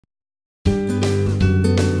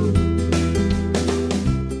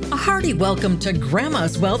hearty welcome to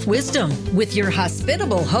Grandma's Wealth Wisdom with your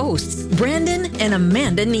hospitable hosts, Brandon and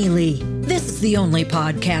Amanda Neely. This is the only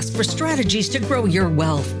podcast for strategies to grow your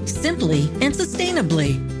wealth simply and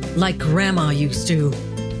sustainably, like Grandma used to.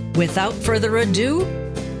 Without further ado,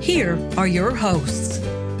 here are your hosts.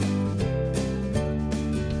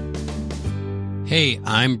 Hey,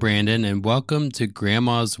 I'm Brandon, and welcome to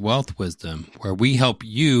Grandma's Wealth Wisdom, where we help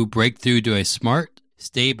you break through to a smart,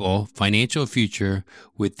 stable financial future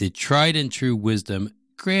with the tried and true wisdom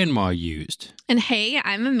Grandma used. And hey,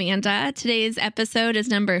 I'm Amanda. Today's episode is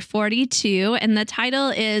number 42, and the title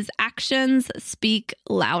is Actions Speak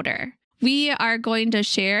Louder. We are going to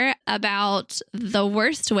share about the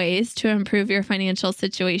worst ways to improve your financial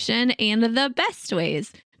situation and the best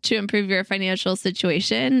ways to improve your financial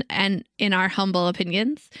situation, and in our humble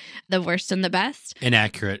opinions, the worst and the best.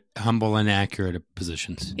 Humble and accurate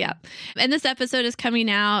positions. Yeah. And this episode is coming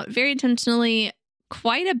out very intentionally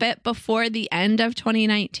quite a bit before the end of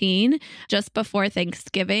 2019, just before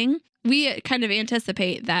Thanksgiving. We kind of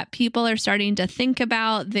anticipate that people are starting to think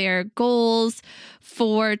about their goals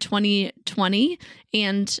for 2020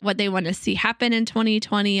 and what they want to see happen in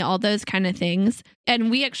 2020, all those kind of things. And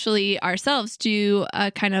we actually ourselves do a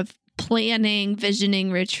kind of planning,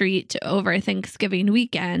 visioning retreat over Thanksgiving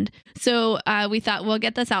weekend. So we thought we'll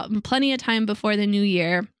get this out in plenty of time before the new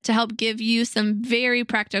year to help give you some very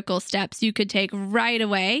practical steps you could take right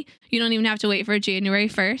away. You don't even have to wait for January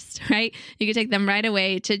 1st, right? You could take them right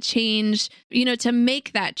away to change, to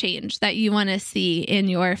make that change that you want to see in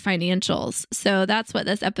your financials. So that's what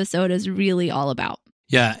this episode is really all about.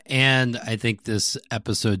 Yeah, and I think this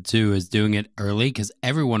episode too is doing it early because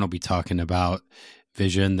everyone will be talking about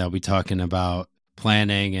vision. They'll be talking about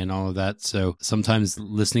planning and all of that. So sometimes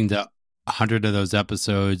listening to 100 of those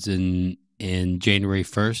episodes in January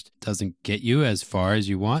 1st doesn't get you as far as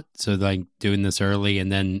you want. So like doing this early,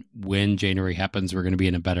 and then when January happens, we're going to be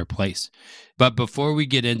in a better place. But before we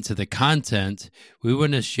get into the content, we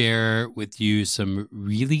want to share with you some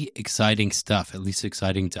really exciting stuff, at least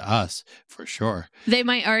exciting to us for sure. They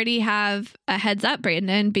might already have a heads up,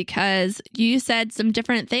 Brandon, because you said some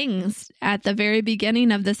different things at the very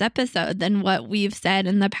beginning of this episode than what we've said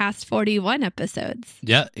in the past 41 episodes.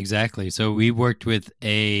 Yeah, exactly. So we worked with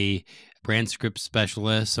a brand script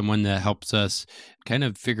specialist, someone that helps us kind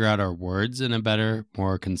of figure out our words in a better,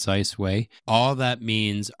 more concise way. All that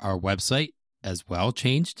means our website as well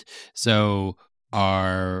changed. So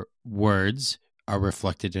our words are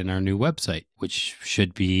reflected in our new website, which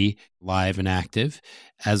should be live and active,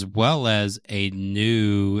 as well as a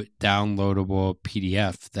new downloadable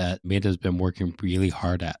PDF that Amanda's been working really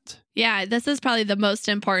hard at. Yeah, this is probably the most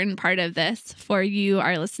important part of this for you,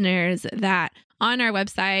 our listeners, that on our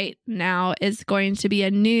website now is going to be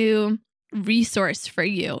a new resource for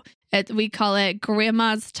you. We call it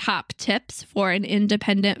Grandma's Top Tips for an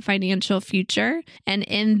Independent Financial Future. And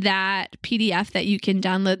in that PDF that you can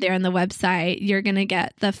download there on the website, you're going to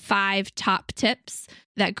get the 5 top tips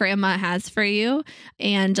that Grandma has for you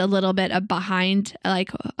and a little bit of behind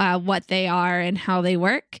what they are and how they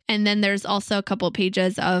work. And then there's also a couple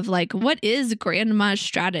pages of what is Grandma's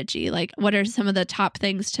strategy? What are some of the top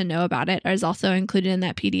things to know about it is also included in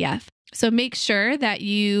that PDF. So make sure that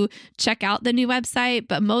you check out the new website,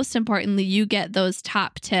 but most importantly, you get those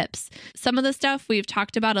top tips. Some of the stuff we've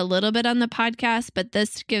talked about a little bit on the podcast, but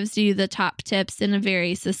this gives you the top tips in a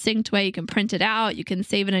very succinct way. You can print it out, you can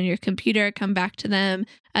save it on your computer, come back to them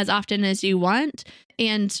as often as you want,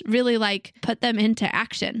 and really put them into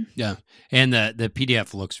action. Yeah. And the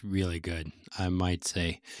PDF looks really good. I might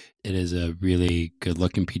say it is a really good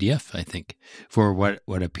looking PDF, I think, for what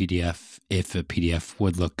a PDF, if a PDF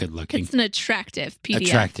would look good looking. It's an attractive PDF.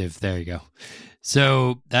 Attractive. There you go.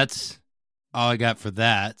 So that's all I got for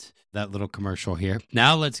that little commercial here.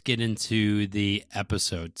 Now let's get into the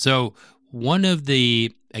episode. So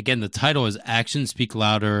the title is Actions Speak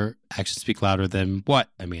Louder. Actions speak louder than what,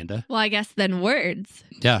 Amanda? Well, I guess than words.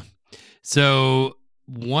 Yeah. So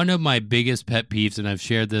one of my biggest pet peeves, and I've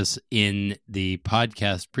shared this in the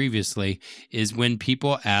podcast previously, is when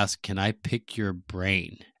people ask, can I pick your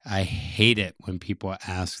brain? I hate it when people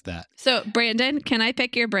ask that. So, Brandon, can I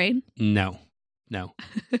pick your brain? No. No.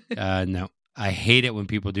 I hate it when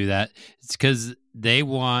people do that. It's because they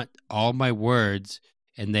want all my words,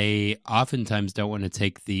 and they oftentimes don't want to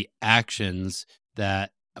take the actions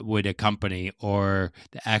that would accompany or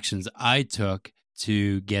the actions I took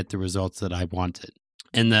to get the results that I wanted.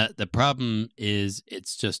 And the problem is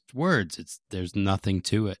it's just words. There's nothing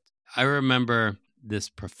to it. I remember this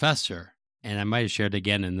professor, and I might have shared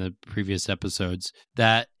again in the previous episodes,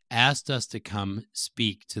 that asked us to come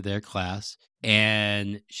speak to their class.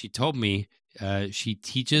 And she told me, She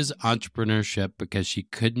teaches entrepreneurship because she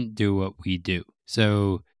couldn't do what we do.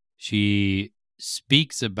 So she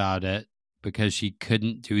speaks about it because she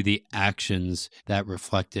couldn't do the actions that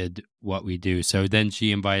reflected what we do. So then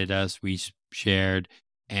she invited us, we shared,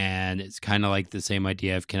 and it's kind of like the same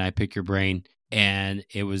idea of, can I pick your brain? And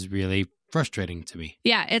it was really frustrating to me.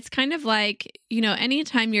 Yeah, it's kind of like,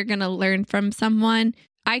 anytime you're going to learn from someone,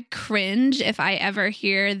 I cringe if I ever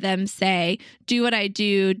hear them say, do what I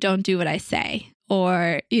do, don't do what I say.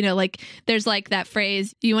 Or, like there's like that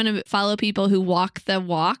phrase, you want to follow people who walk the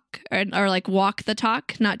walk or like walk the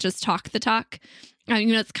talk, not just talk the talk.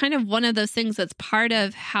 It's kind of one of those things that's part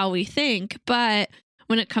of how we think. But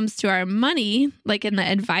when it comes to our money, like in the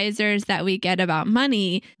advisors that we get about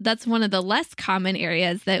money, that's one of the less common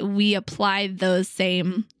areas that we apply those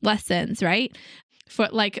same lessons, right? For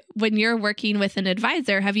like when you're working with an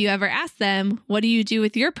advisor, have you ever asked them, what do you do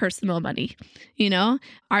with your personal money?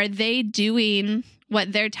 Are they doing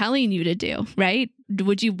what they're telling you to do, right?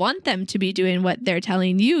 Would you want them to be doing what they're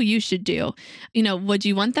telling you should do? Would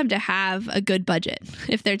you want them to have a good budget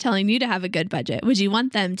if they're telling you to have a good budget? Would you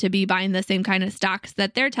want them to be buying the same kind of stocks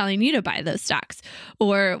that they're telling you to buy those stocks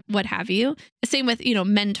or what have you? Same with,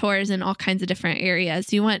 mentors in all kinds of different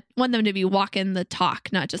areas. You want them to be walking the talk,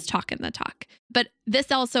 not just talking the talk. But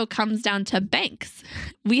this also comes down to banks.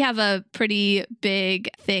 We have a pretty big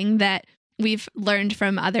thing that we've learned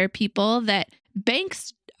from other people that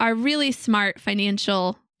banks are really smart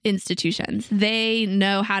financial institutions. They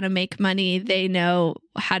know how to make money. They know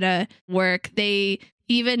how to work.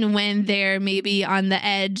 Even when they're maybe on the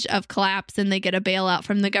edge of collapse and they get a bailout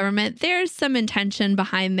from the government, there's some intention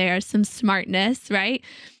behind there, some smartness, right?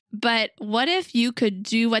 But what if you could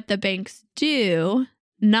do what the banks do,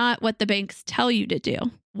 not what the banks tell you to do?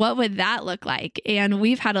 What would that look like? And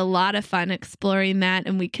we've had a lot of fun exploring that,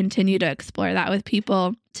 and we continue to explore that with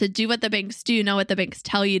people to do what the banks do, know what the banks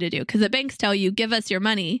tell you to do. Because the banks tell you, give us your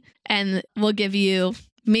money and we'll give you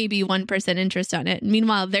maybe 1% interest on it.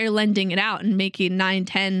 Meanwhile, they're lending it out and making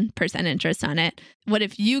 9-10% interest on it. What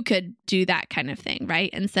if you could do that kind of thing, right?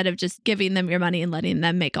 Instead of just giving them your money and letting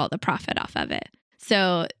them make all the profit off of it.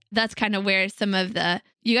 So that's kind of where some of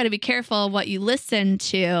you got to be careful what you listen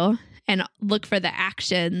to and look for the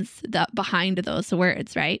actions behind those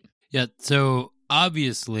words, right? Yeah. So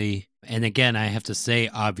obviously, and again, I have to say,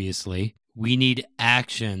 obviously, we need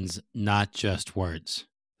actions, not just words.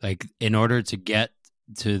 Like in order to get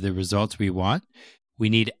to the results we want, we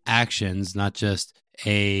need actions, not just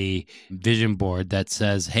a vision board that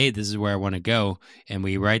says, hey, this is where I want to go. And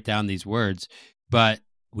we write down these words, but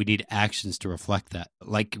we need actions to reflect that.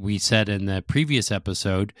 Like we said in the previous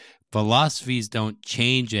episode, philosophies don't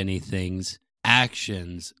change anything.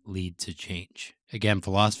 Actions lead to change. Again,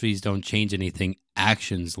 philosophies don't change anything.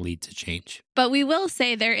 Actions lead to change. But we will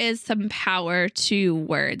say there is some power to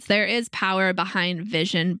words. There is power behind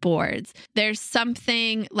vision boards. There's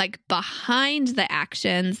something like behind the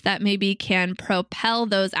actions that maybe can propel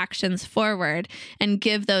those actions forward and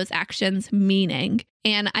give those actions meaning.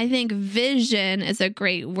 And I think vision is a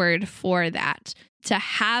great word for that. To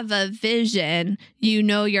have a vision,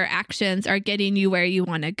 your actions are getting you where you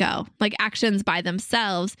want to go. Like actions by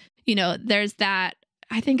themselves, there's that,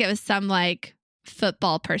 I think it was some like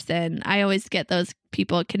football person. I always get those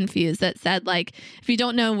people confused that said like, if you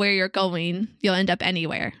don't know where you're going, you'll end up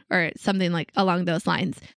anywhere or something like along those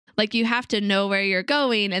lines. Like you have to know where you're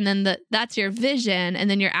going and then that's your vision and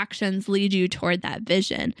then your actions lead you toward that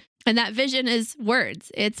vision. And that vision is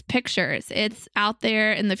words, it's pictures, it's out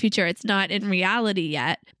there in the future. It's not in reality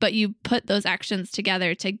yet, but you put those actions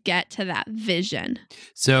together to get to that vision.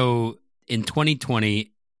 So in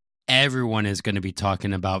 2020, everyone is going to be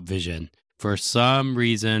talking about vision. For some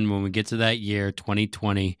reason, when we get to that year,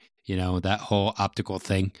 2020, that whole optical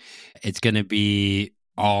thing, it's going to be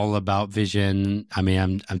all about vision. I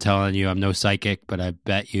mean, I'm telling you, I'm no psychic, but I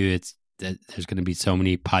bet you there's going to be so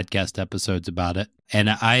many podcast episodes about it. And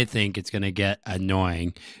I think it's going to get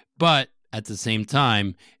annoying. But at the same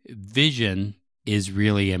time, vision is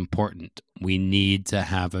really important. We need to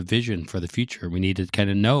have a vision for the future. We need to kind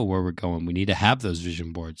of know where we're going. We need to have those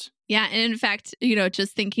vision boards. Yeah. And in fact,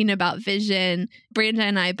 just thinking about vision, Brandon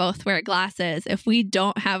and I both wear glasses. If we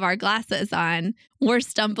don't have our glasses on, we're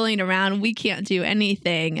stumbling around. We can't do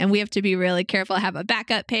anything. And we have to be really careful, have a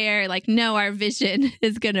backup pair. Like, no, our vision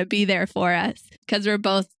is going to be there for us because we're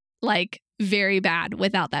both like very bad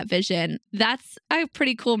without that vision. That's a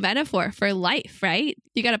pretty cool metaphor for life, right?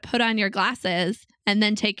 You got to put on your glasses and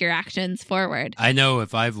then take your actions forward. I know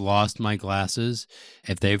if I've lost my glasses,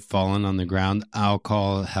 if they've fallen on the ground, I'll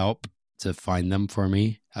call help to find them for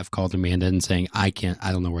me. I've called Amanda and saying, I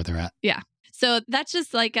don't know where they're at. Yeah. So that's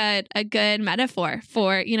just like a good metaphor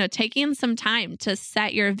for, taking some time to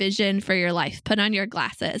set your vision for your life. Put on your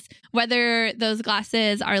glasses, whether those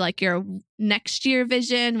glasses are like your next year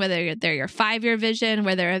vision, whether they're your 5-year vision,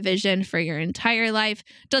 whether a vision for your entire life,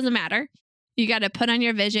 doesn't matter. You got to put on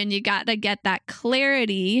your vision. You got to get that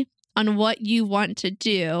clarity on what you want to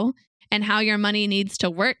do and how your money needs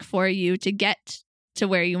to work for you to get to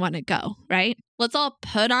where you want to go, right? Let's all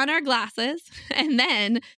put on our glasses, and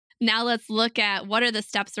then now let's look at what are the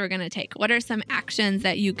steps we're going to take. What are some actions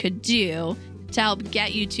that you could do to help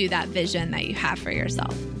get you to that vision that you have for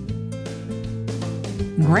yourself?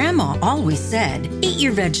 Grandma always said, eat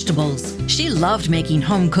your vegetables. She loved making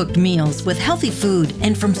home-cooked meals with healthy food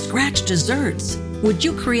and from-scratch desserts. Would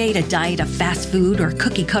you create a diet of fast food or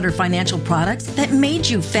cookie-cutter financial products that made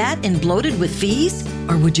you fat and bloated with fees?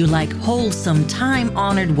 Or would you like wholesome,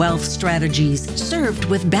 time-honored wealth strategies served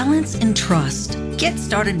with balance and trust? Get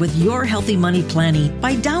started with your healthy money planning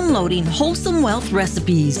by downloading Wholesome Wealth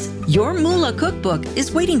Recipes. Your Moolah cookbook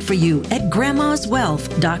is waiting for you at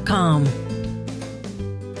grandmaswealth.com.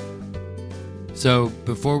 So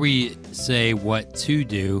before we say what to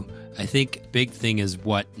do, I think big thing is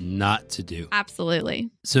what not to do. Absolutely.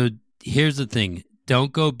 So here's the thing.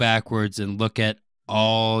 Don't go backwards and look at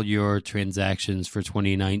all your transactions for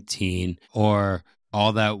 2019 or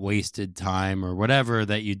all that wasted time or whatever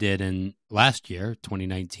that you did in last year,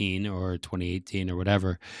 2019 or 2018 or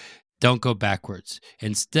whatever. Don't go backwards.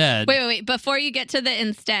 Instead... Wait. Before you get to the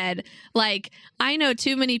instead, I know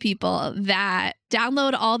too many people that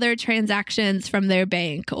download all their transactions from their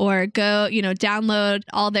bank or go, download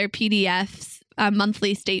all their PDFs,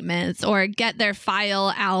 monthly statements, or get their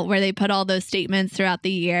file out where they put all those statements throughout the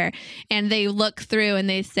year. And they look through and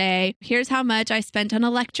they say, here's how much I spent on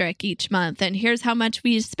electric each month. And here's how much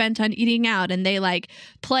we spent on eating out. And they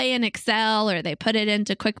play in Excel, or they put it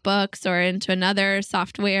into QuickBooks or into another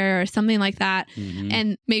software or something like that. Mm-hmm.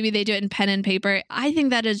 And maybe they do it in pen and paper. I think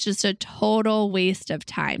that is just a total waste of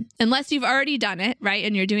time. Unless you've already done it, right?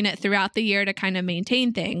 And you're doing it throughout the year to kind of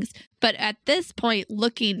maintain things. But at this point,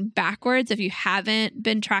 looking backwards, if you haven't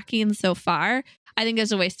been tracking so far, I think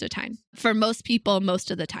is a waste of time for most people most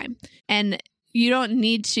of the time. And you don't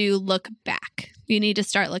need to look back. You need to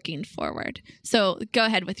start looking forward. So go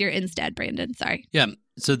ahead with your instead, Brandon. Sorry. Yeah.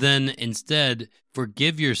 So then instead,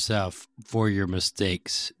 forgive yourself for your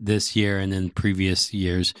mistakes this year and in previous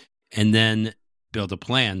years, and then build a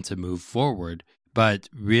plan to move forward. But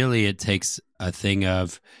really, it takes a thing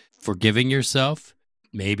of forgiving yourself.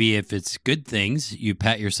 Maybe if it's good things, you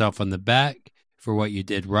pat yourself on the back for what you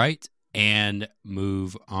did right and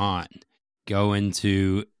move on. Go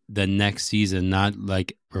into the next season, not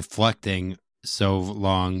reflecting so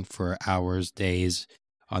long for hours, days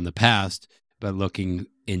on the past, but looking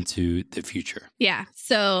into the future. Yeah.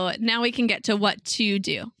 So now we can get to what to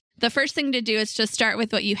do. The first thing to do is just start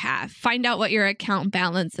with what you have. Find out what your account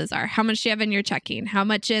balances are. How much do you have in your checking? How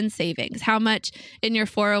much in savings? How much in your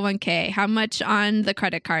 401k? How much on the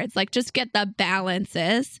credit cards? Just get the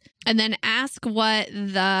balances and then ask what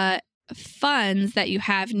the funds that you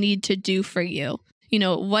have need to do for you.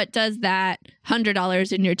 What does that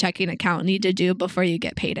 $100 in your checking account need to do before you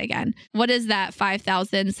get paid again? What is that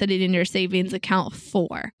 $5,000 sitting in your savings account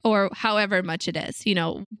for? Or however much it is,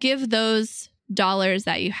 give those dollars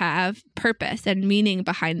that you have purpose and meaning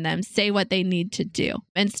behind them. Say what they need to do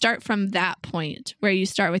and start from that point where you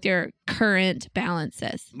start with your current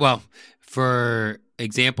balances. Well, for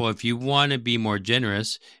example, if you want to be more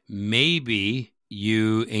generous, maybe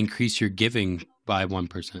you increase your giving by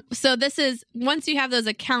 1%. So this is, once you have those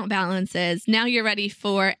account balances, now you're ready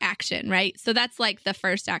for action, right? So that's the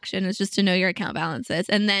first action is just to know your account balances.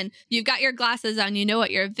 And then you've got your glasses on, you know what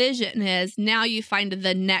your vision is. Now you find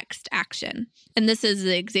the next action. And this is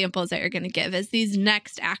the examples that you're going to give is these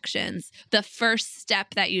next actions, the first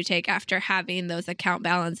step that you take after having those account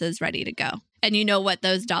balances ready to go. And you know what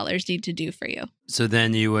those dollars need to do for you. So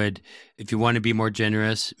then you would, if you want to be more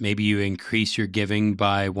generous, maybe you increase your giving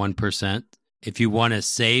by 1%. If you want to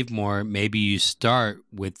save more, maybe you start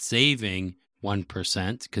with saving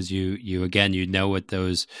 1% because you know what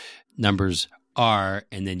those numbers are,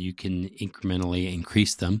 and then you can incrementally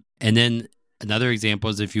increase them. And then another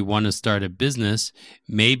example is if you want to start a business,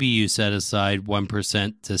 maybe you set aside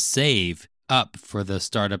 1% to save up for the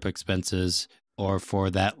startup expenses or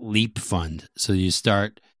for that LEAP fund. So you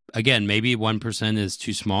start, again, maybe 1% is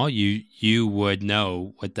too small. You would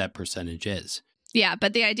know what that percentage is. Yeah,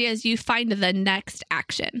 but the idea is you find the next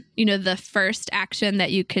action, the first action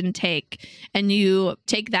that you can take, and you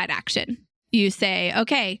take that action. You say,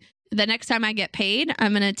 okay, the next time I get paid,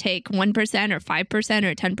 I'm going to take 1% or 5%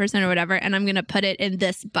 or 10% or whatever, and I'm going to put it in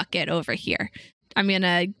this bucket over here. I'm going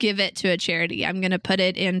to give it to a charity. I'm going to put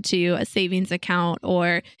it into a savings account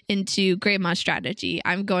or into grandma strategy.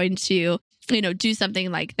 I'm going to, do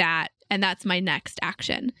something like that. And that's my next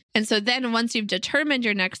action. And so then once you've determined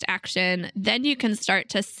your next action, then you can start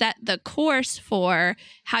to set the course for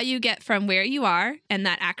how you get from where you are and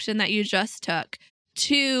that action that you just took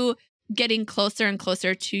to getting closer and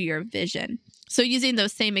closer to your vision. So using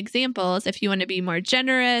those same examples, if you want to be more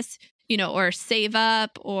generous, or save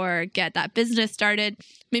up or get that business started,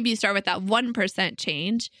 maybe you start with that 1%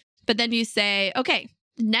 change, but then you say, okay,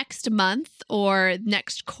 next month or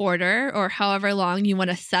next quarter or however long you want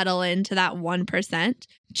to settle into that 1%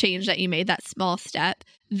 change that you made, that small step,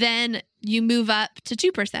 then you move up to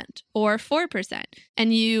 2% or 4%.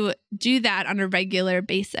 And you do that on a regular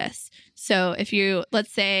basis. So if you,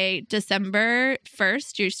 let's say December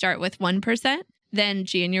 1st, you start with 1%, then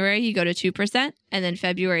January you go to 2%, and then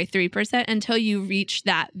February 3% until you reach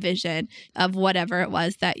that vision of whatever it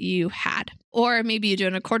was that you had. Or maybe you do it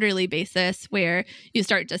on a quarterly basis where you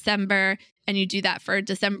start December and you do that for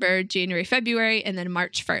December, January, February, and then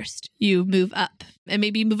March 1st, you move up. And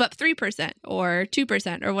maybe you move up 3% or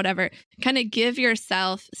 2% or whatever. Kind of give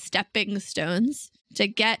yourself stepping stones to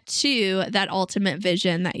get to that ultimate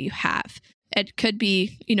vision that you have. It could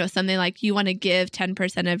be, something like you want to give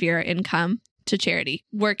 10% of your income to charity,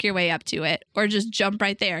 work your way up to it, or just jump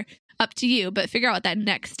right there, up to you, but figure out what that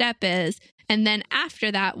next step is. And then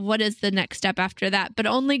after that, what is the next step after that? But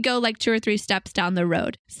only go like 2 or 3 steps down the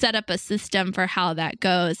road. Set up a system for how that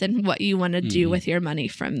goes and what you want to do with your money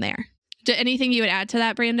from there. Anything you would add to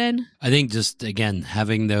that, Brandon? I think just, again,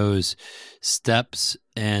 having those steps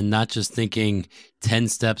and not just thinking 10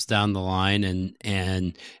 steps down the line.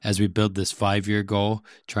 And as we build this 5-year goal,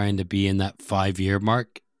 trying to be in that 5-year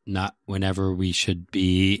mark, not whenever we should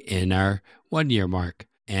be in our 1-year mark,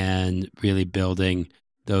 and really building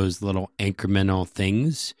those little incremental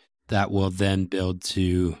things that will then build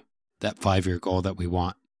to that 5-year goal that we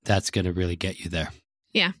want. That's going to really get you there.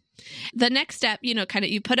 Yeah. The next step, kind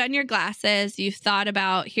of you put on your glasses, you've thought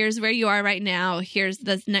about here's where you are right now, here's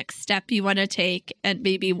the next step you want to take, and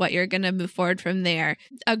maybe what you're going to move forward from there.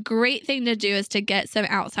 A great thing to do is to get some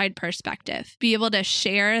outside perspective, be able to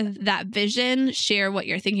share that vision, share what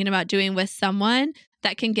you're thinking about doing with someone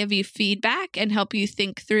that can give you feedback and help you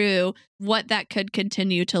think through what that could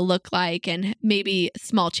continue to look like and maybe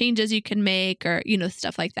small changes you can make or,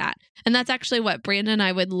 stuff like that. And that's actually what Brandon and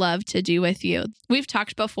I would love to do with you. We've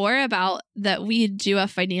talked before about that we do a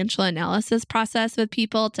financial analysis process with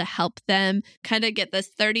people to help them kind of get this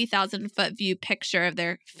 30,000 foot view picture of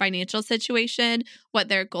their financial situation, what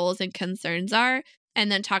their goals and concerns are,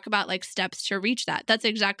 and then talk about like steps to reach that. That's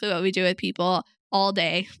exactly what we do with people all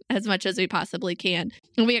day, as much as we possibly can.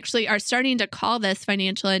 And we actually are starting to call this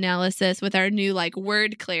financial analysis with our new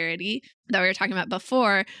word clarity that we were talking about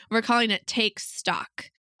before. We're calling it take stock.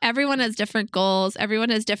 Everyone has different goals. Everyone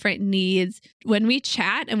has different needs. When we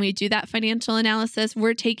chat and we do that financial analysis,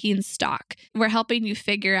 we're taking stock. We're helping you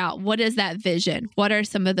figure out what is that vision? What are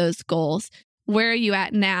some of those goals? Where are you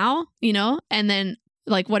at now? And then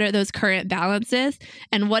what are those current balances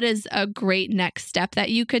and what is a great next step that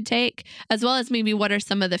you could take, as well as maybe what are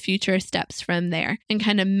some of the future steps from there, and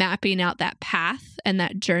kind of mapping out that path and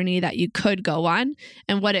that journey that you could go on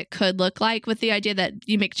and what it could look like, with the idea that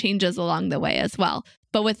you make changes along the way as well.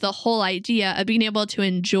 But with the whole idea of being able to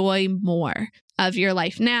enjoy more of your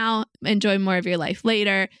life now, enjoy more of your life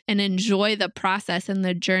later, and enjoy the process and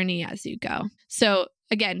the journey as you go. So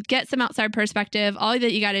again, get some outside perspective. All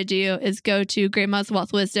that you got to do is go to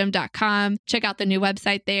grandmaswealthwisdom.com, check out the new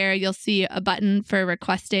website there. You'll see a button for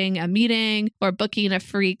requesting a meeting or booking a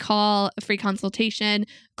free call, a free consultation.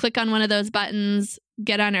 Click on one of those buttons,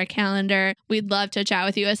 get on our calendar. We'd love to chat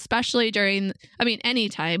with you, especially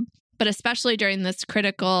anytime, but especially during this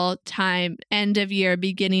critical time, end of year,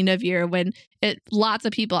 beginning of year, when lots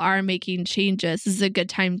of people are making changes. This is a good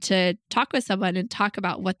time to talk with someone and talk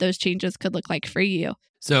about what those changes could look like for you.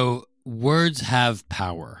 So words have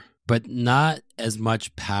power, but not as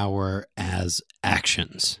much power as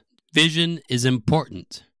actions. Vision is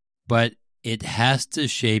important, but it has to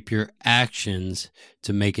shape your actions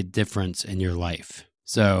to make a difference in your life.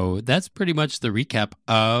 So that's pretty much the recap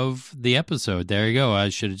of the episode. There you go. I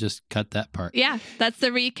should have just cut that part. Yeah, that's the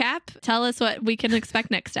recap. Tell us what we can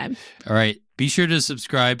expect next time. All right. Be sure to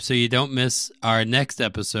subscribe so you don't miss our next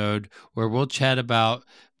episode, where we'll chat about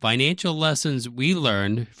financial lessons we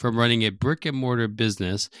learned from running a brick and mortar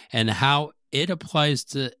business and how it applies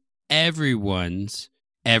to everyone's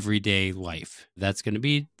everyday life. That's going to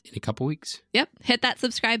be in a couple weeks. Yep. Hit that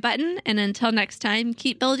subscribe button. And until next time,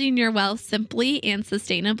 keep building your wealth simply and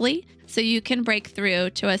sustainably so you can break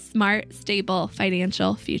through to a smart, stable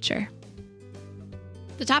financial future.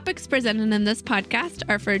 The topics presented in this podcast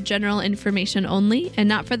are for general information only and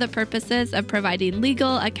not for the purposes of providing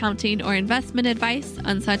legal, accounting, or investment advice.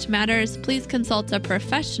 On such matters, please consult a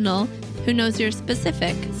professional who knows your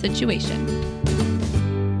specific situation.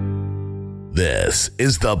 This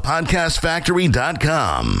is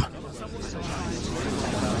thepodcastfactory.com.